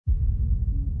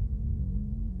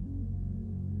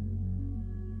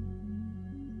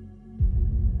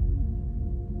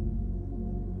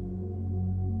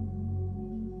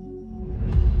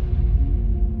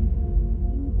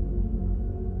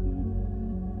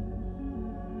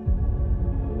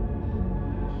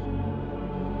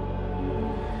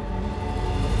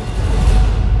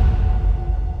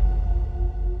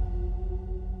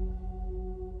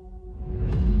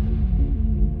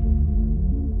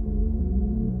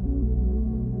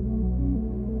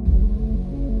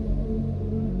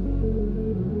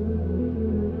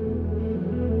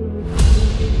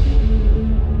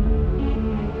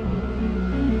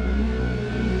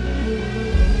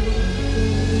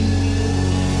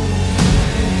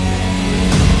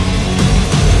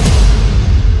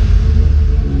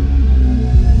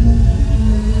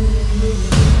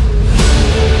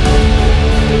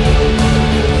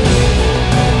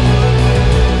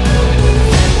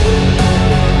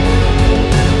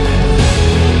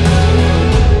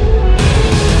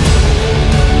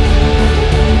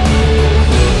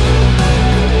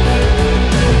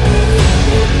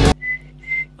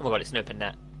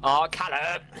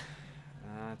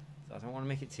don't want to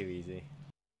make it too easy.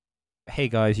 Hey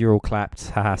guys, you're all clapped.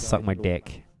 Haha, suck my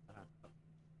dick.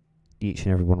 Each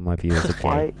and every one of my viewers are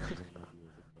gay.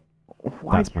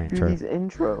 Why That's do my you do intro. these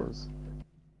intros?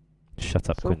 Shut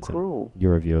up, So Quinton. cruel.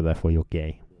 You're a viewer, therefore you're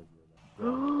gay. Go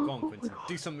on, Quinton.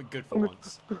 Do something good for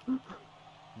once.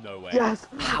 No way. Yes!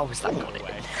 How has that No got it?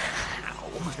 way. How?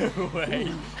 No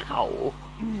way. How?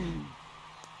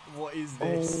 What is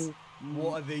this?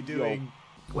 What are they doing?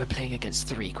 We're playing against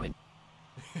 3, Quinn.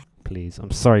 Please,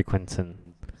 I'm sorry, Quinton.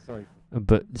 Sorry.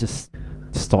 But just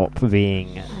stop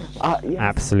being Yes.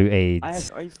 absolute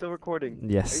AIDS. Are you still recording?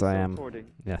 Yes, Are you I still am. Recording?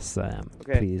 Yes, I am.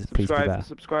 Okay. Please be better.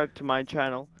 Subscribe to my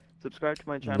channel. Subscribe to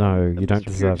my channel. No, and you don't Mr.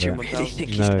 deserve Future it. Really 1000. think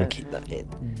he's No. gonna keep that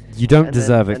in? You don't And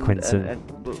deserve then- it, Quinton.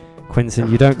 and-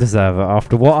 Quinton, you don't deserve it.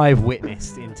 After what I've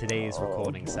witnessed in today's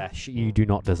recording sesh, you do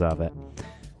not deserve it.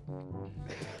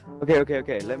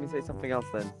 Okay. Let me say something else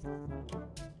then.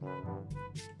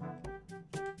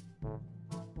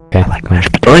 Okay, like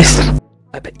mashed potatoes.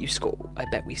 I bet you score. I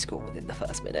bet we score within the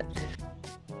first minute.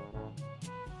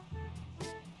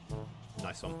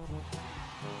 Nice one.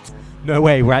 No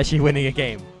way, we're actually winning a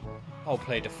game. I'll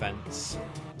play defense.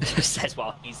 Says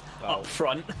while he's Well. up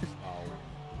front. Oh,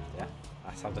 yeah.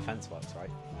 That's how defense works, right?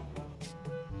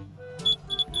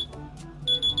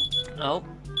 Oh,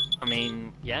 I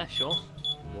mean, yeah, sure.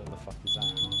 What the fuck is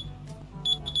that?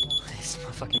 It's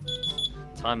my fucking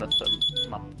timer for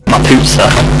my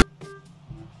pizza.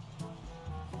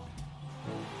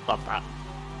 Love that.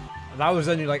 That was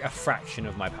only like a fraction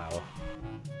of my power.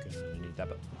 Gonna really need that,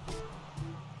 but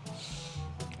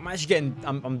I'm actually getting.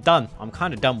 I'm done. I'm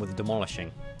kind of done with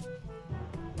demolishing.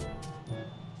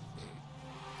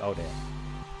 Oh dear.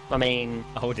 I mean,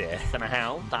 Oh dear. don't know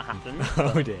how that happened.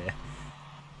 Oh dear.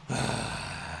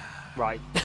 Right.